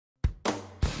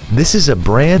This is a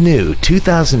brand new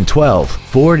 2012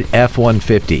 Ford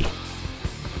F-150.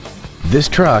 This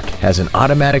truck has an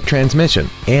automatic transmission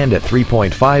and a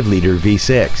 3.5-liter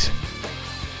V6.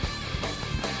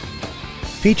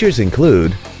 Features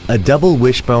include a double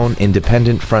wishbone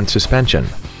independent front suspension,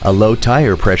 a low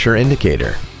tire pressure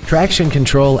indicator, traction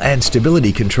control and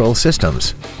stability control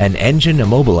systems, an engine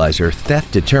immobilizer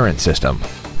theft deterrent system,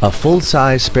 a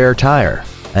full-size spare tire,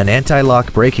 an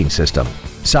anti-lock braking system,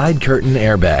 side curtain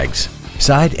airbags,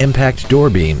 side impact door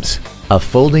beams, a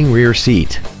folding rear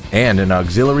seat, and an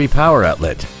auxiliary power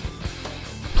outlet.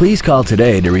 Please call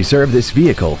today to reserve this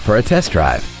vehicle for a test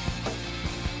drive.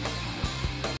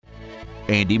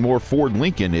 Andy Mohr Ford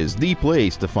Lincoln is the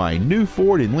place to find new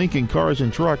Ford and Lincoln cars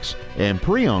and trucks and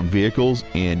pre-owned vehicles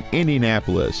in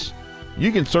Indianapolis.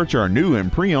 You can search our new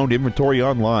and pre-owned inventory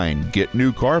online, get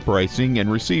new car pricing,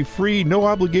 and receive free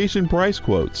no-obligation price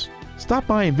quotes. Stop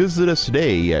by and visit us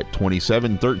today at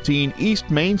 2713 East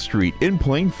Main Street in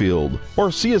Plainfield,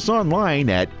 or see us online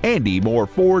at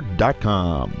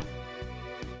andymohrford.com.